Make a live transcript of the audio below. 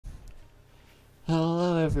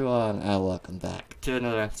everyone, and welcome back to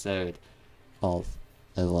another episode of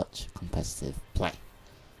Overwatch Competitive Play.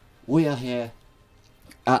 We are here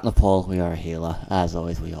at Nepal. We are a healer. As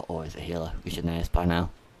always, we are always a healer. We should know this by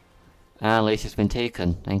now. And Lisa's been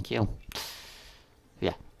taken. Thank you.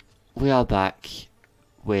 Yeah, we are back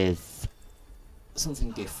with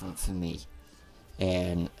something different for me,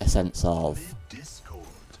 in a sense of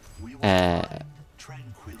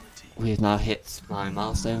we've now hit my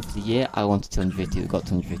milestone for the year. I wanted 250, we got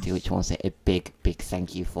 250, which I want to say a big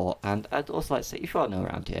thank you for. And I'd also like to say, if you are new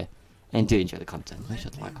around here and do enjoy the content, make sure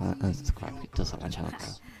to like, comment and subscribe. It does help my channel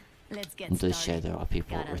grow, and does show there are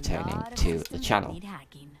people returning to the channel.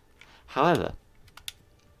 However,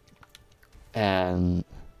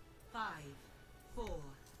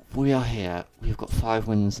 we are here. We've got 5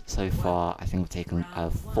 wins so far. I think we've taken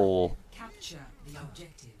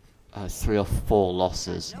 3 or 4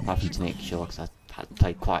 losses. I'm having to make sure because I had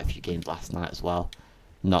played quite a few games last night as well.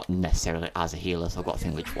 Not necessarily as a healer, so I've got to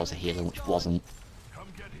think which was a healer and which wasn't.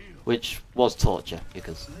 Which was torture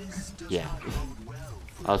because, yeah,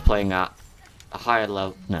 I was playing at a higher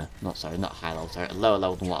level. No, not high level. Sorry, a lower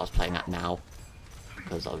level than what I was playing at now.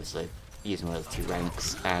 Because obviously using one of the 2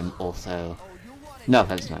 ranks, and also, no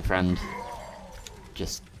offense to my friend,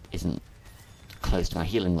 just isn't close to my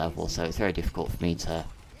healing level, so it's very difficult for me to,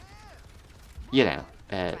 you know,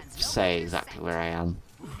 say exactly where I am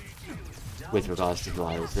with regards to who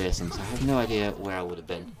I was versing, so I have no idea where I would have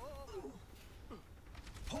been.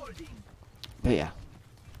 But yeah,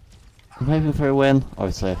 I'm hoping for a win.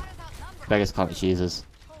 Obviously, beggars can't be choosers.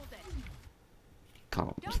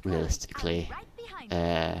 Can't realistically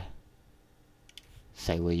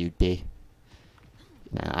say where you'd be.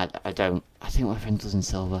 No, I don't. I think my friend was in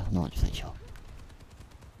silver. I'm not actually sure.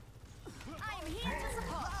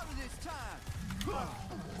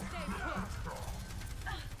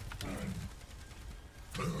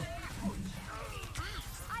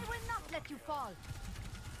 I will not let you fall.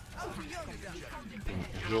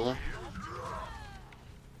 Healer.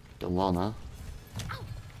 Done well now.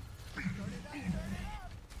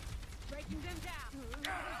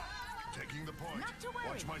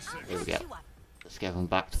 There we go. Let's get them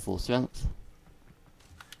back to full strength.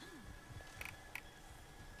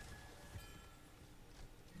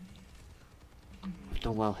 We've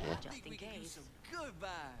done well here.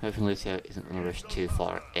 Hoping Lucio isn't going to rush too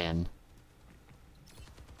far in.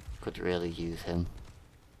 Could really use him.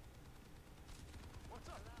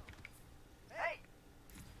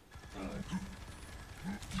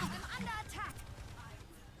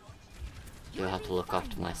 Do have to look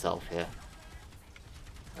after myself here.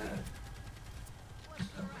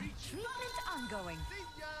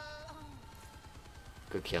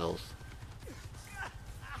 Good kills.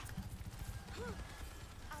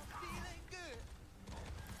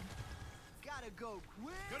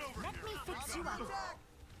 Let me fix you up.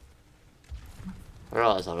 I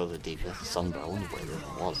realised our other DPS is Sombra. I wonder where the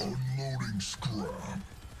other was.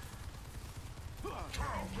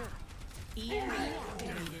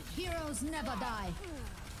 Heroes never die.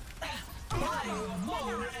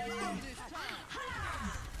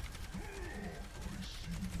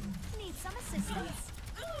 Need some assistance.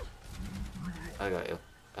 I got you.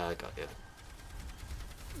 I got you.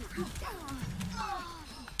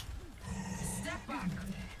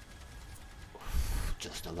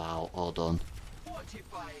 Just about all done.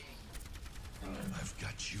 I've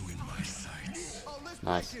got you in my sights.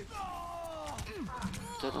 Nice.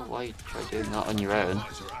 Don't know why you try doing that on your own.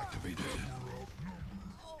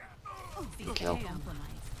 Good kill.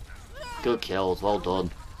 Good kills. Well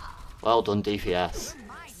done. Well done, DPS.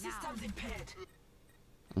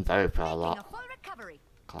 I'm very proud of that.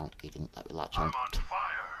 Can't, he didn't let me latch on.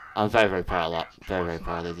 I'm very proud of that. Very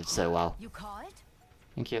proud. They did so well.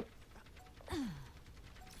 Thank you. I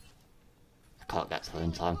can't get to her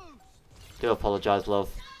in time. Do apologise, love.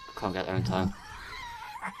 Can't get there in time.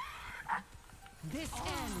 This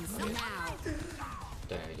ends now.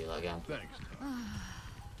 Don't really do that again. Thanks.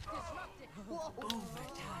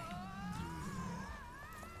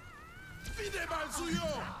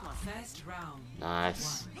 First round.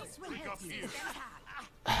 Nice.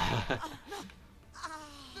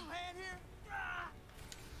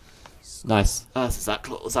 Nice. That's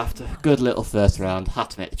exactly what I was after. Good little first round. Had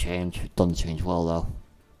to make the change. Done the change well though.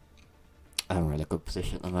 I'm in a really good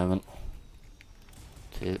position at the moment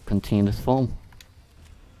to continue this form.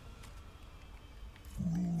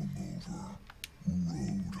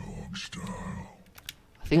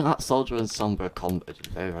 I think that Soldier and Sombra combo did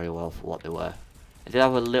very well for what they were. I did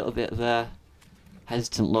have a little bit of a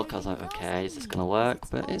hesitant look. I was like, okay, is this going to work?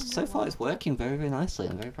 But so far it's working very nicely.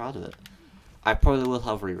 I'm very proud of it. I probably will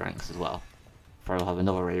have re-ranks as well. for I'll have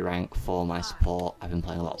another re-rank for my support. I've been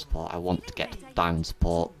playing a lot of support. I want to get diamond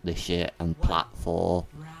support this year and plat for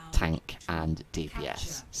tank and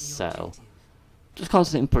DPS. So, just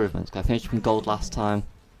constant improvements. I finished up in gold last time,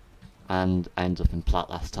 and I ended up in plat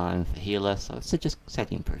last time for healer, so it's just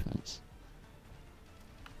steady improvements.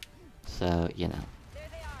 So, you know,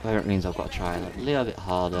 whether it means I've got to try a little bit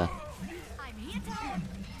harder. I'm here to help.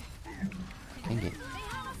 Dang it. They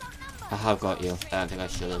have us outnumbered. I have got you. I don't think I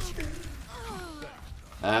should have.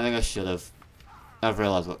 I don't think I should have. I've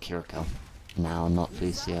realised what Kiriko. Now, not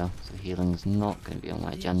Lucio, so healing's not going to be on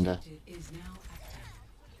my agenda. Is now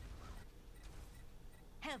active.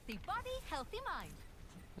 Healthy body, healthy mind.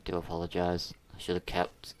 I do apologise. I should have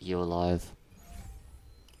kept you alive.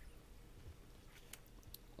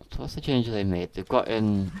 So what's the change they made? They've got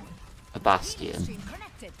in a Bastion. Stream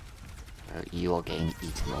connected. Where you are getting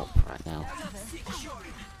eaten up right now.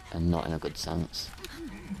 And not in a good sense.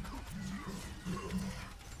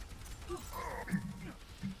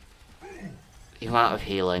 The amount of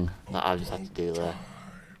healing that I just had to do there.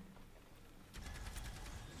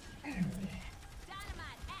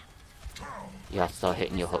 You have to start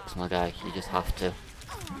hitting your hooks, my guy. You just have to.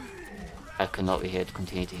 I cannot be here to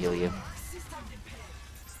continue to heal you.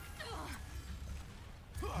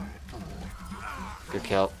 Good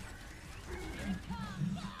kill.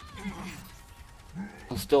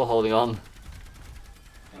 I'm still holding on.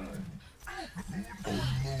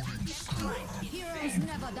 Heroes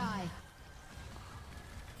never die.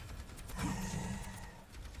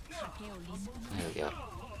 There we go.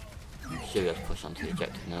 Should be able to push onto the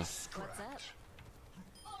objective now. What's up?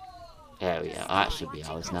 There we go. That should be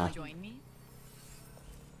ours now. Join me.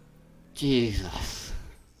 Jesus.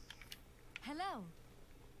 Hello.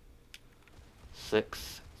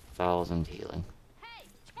 6,000 healing. Hey,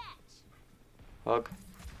 catch. Hug.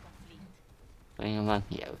 Playing a man?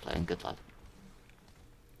 Yeah, we're playing. Good lad.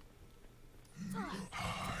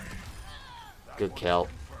 Good kill.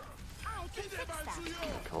 I can fix that.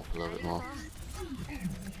 Good kill for a little bit more.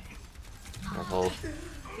 Grab hold.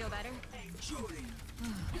 Feel better?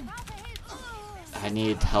 I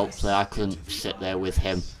need help there. I couldn't sit there with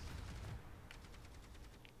him.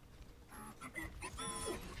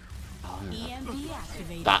 Oh, no. EMP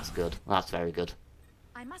activated. That's good. That's very good.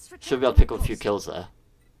 I must return Should be able to pick up a few kills there.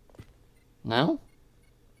 No?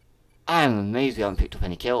 I am amazed we haven't picked up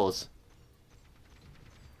any kills.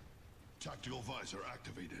 Tactical visor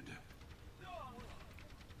activated.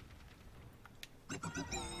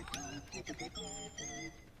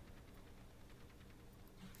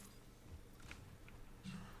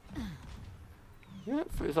 You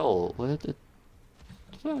went for his ult. Where did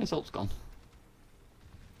his ult's gone?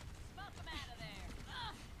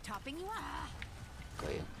 Topping you up.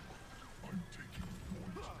 Got you.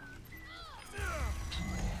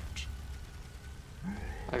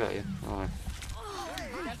 I got you. Alright.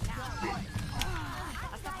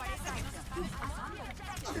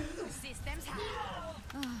 Systems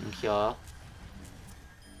Thank you.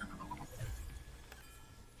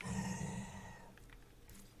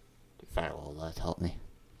 Very well there to help me.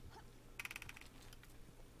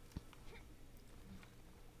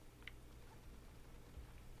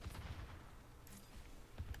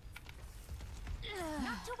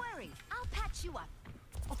 Not to worry. I'll patch you up.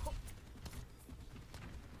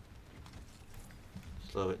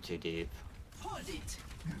 It's a little bit too deep. Hold it.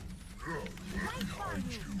 Right for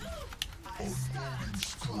you.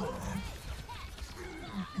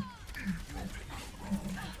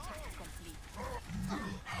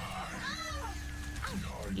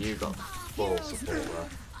 You got full support there.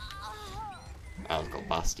 I've got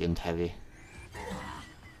Bastioned heavy.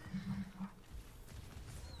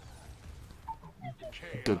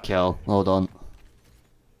 Good kill. Well done.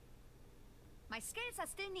 My skills are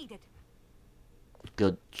still needed.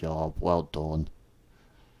 Good job. Well done.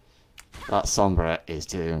 That Sombra is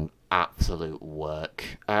doing absolute work.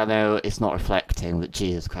 I know it's not reflecting, but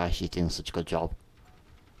Jesus Christ, she's doing such a good job.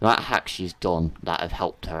 The amount of hacks she's done that have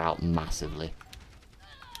helped her out massively.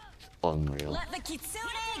 It's unreal. Let the Kitsune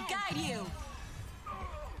guide you.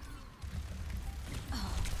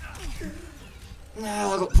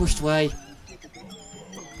 No, I got pushed away.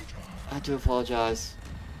 I do apologise.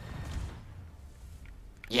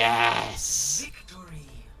 Yes! Victory.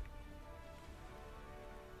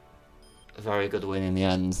 A very good win in the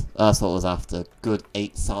end. That's what I was after. Good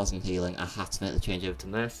 8,000 healing. I had to make the change over to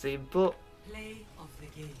Mercy, but Play of the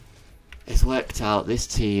game. it's worked out. This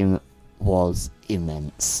team was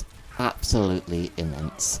immense. Absolutely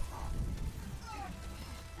immense.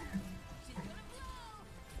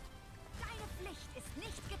 Deine Pflicht ist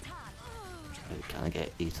nicht getan. Kind of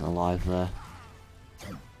get eaten alive there.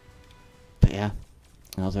 But But yeah,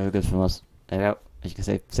 that was very good from us. There we go. As you can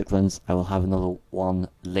see, 6 wins. I will have another one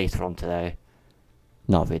later on today.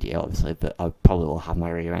 Not a video, obviously, but I probably will have my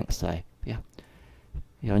re-ranks today. But yeah, if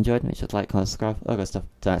you enjoyed, make sure to like, comment, subscribe, all good stuff.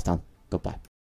 Till next time, goodbye.